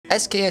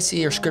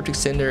SKSE or Script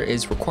Extender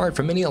is required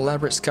for many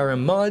elaborate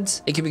Skyrim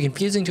mods. It can be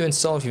confusing to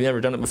install if you've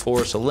never done it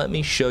before, so let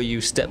me show you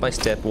step by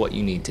step what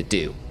you need to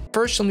do.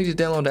 First, you'll need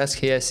to download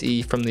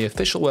SKSE from the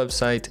official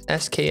website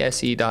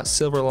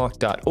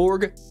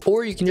skse.silverlock.org,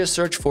 or you can just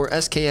search for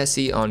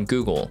SKSE on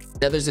Google.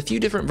 Now, there's a few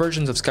different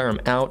versions of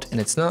Skyrim out, and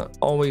it's not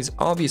always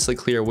obviously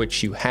clear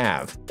which you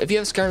have. If you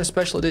have Skyrim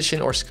Special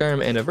Edition or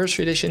Skyrim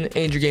Anniversary Edition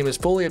and your game is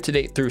fully up to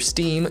date through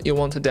Steam, you'll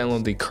want to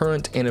download the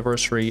current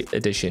Anniversary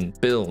Edition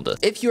build.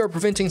 If you are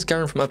preventing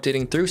Skyrim from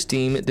updating through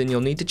Steam, then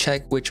you'll need to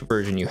check which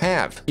version you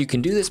have. You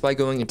can do this by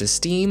going into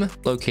Steam,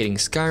 locating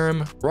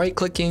Skyrim,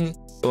 right-clicking,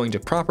 going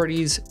to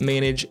Properties,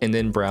 Manage, and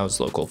then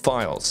Browse Local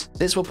Files.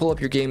 This will pull up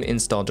your game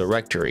install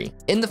directory.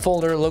 In the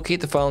folder,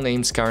 locate the file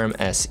named Skyrim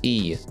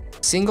SE.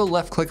 Single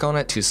left click on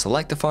it to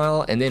select the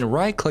file, and then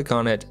right click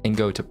on it and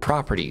go to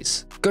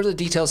Properties. Go to the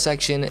Details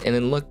section and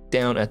then look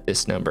down at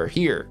this number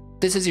here.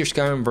 This is your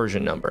Skyrim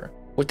version number.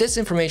 With this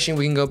information,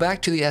 we can go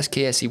back to the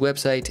SKSE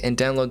website and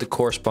download the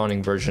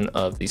corresponding version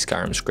of the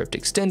Skyrim Script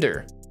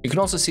Extender. You can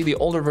also see the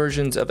older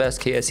versions of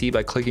SKSE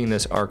by clicking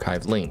this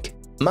archive link.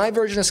 My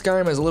version of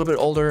Skyrim is a little bit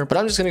older, but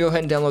I'm just going to go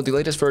ahead and download the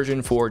latest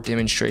version for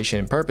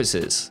demonstration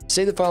purposes.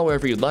 Save the file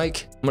wherever you'd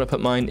like. I'm going to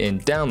put mine in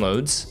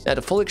Downloads. Now,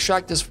 to fully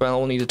extract this file,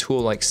 we'll need a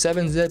tool like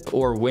 7-zip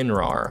or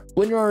WinRAR.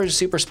 WinRAR is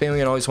super spammy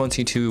and always wants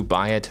you to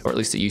buy it, or at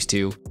least it used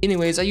to.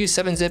 Anyways, I use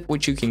 7-zip,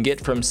 which you can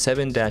get from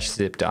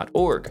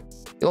 7-zip.org.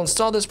 You'll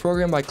install this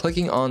program by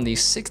clicking on the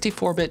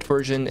 64-bit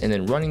version and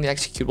then running the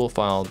executable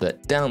file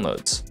that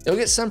downloads. You'll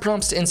get some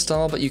prompts to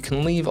install, but you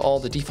can leave all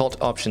the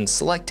default options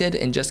selected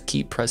and just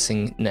keep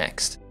pressing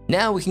Next.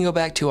 Now we can go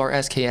back to our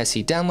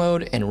SKSE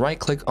download and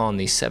right-click on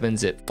the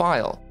 7-zip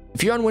file.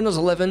 If you're on Windows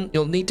 11,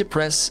 you'll need to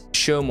press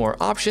Show More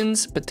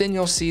Options, but then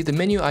you'll see the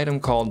menu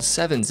item called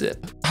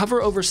 7-zip.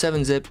 Hover over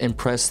 7-zip and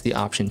press the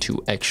option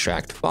to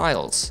extract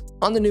files.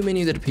 On the new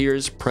menu that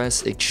appears,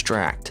 press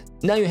Extract.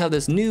 Now you have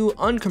this new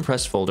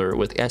uncompressed folder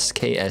with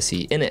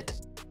SKSE in it.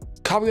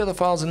 Copy all the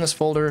files in this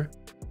folder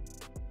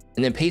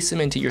and then paste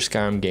them into your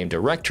Skyrim game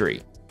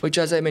directory, which,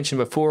 as I mentioned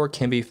before,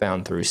 can be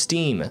found through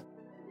Steam.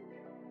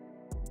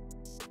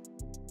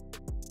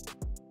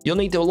 You'll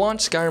need to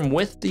launch Skyrim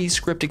with the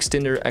Script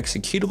Extender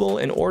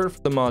executable in order for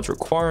the mods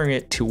requiring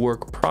it to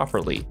work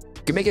properly.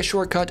 You can make a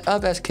shortcut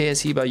of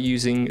SKSE by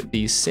using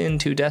the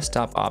Send to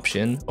Desktop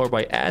option or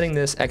by adding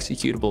this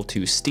executable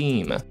to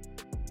Steam.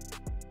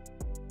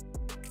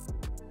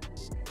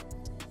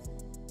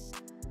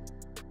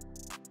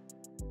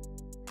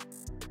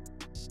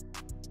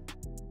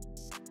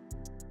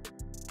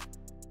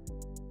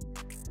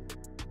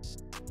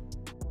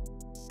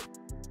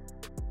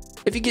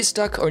 If you get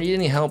stuck or need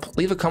any help,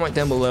 leave a comment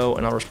down below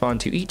and I'll respond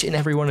to each and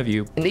every one of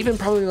you, and even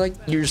probably like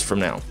years from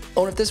now.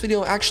 Oh, and if this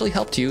video actually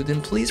helped you,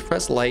 then please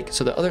press like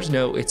so that others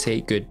know it's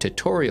a good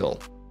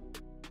tutorial.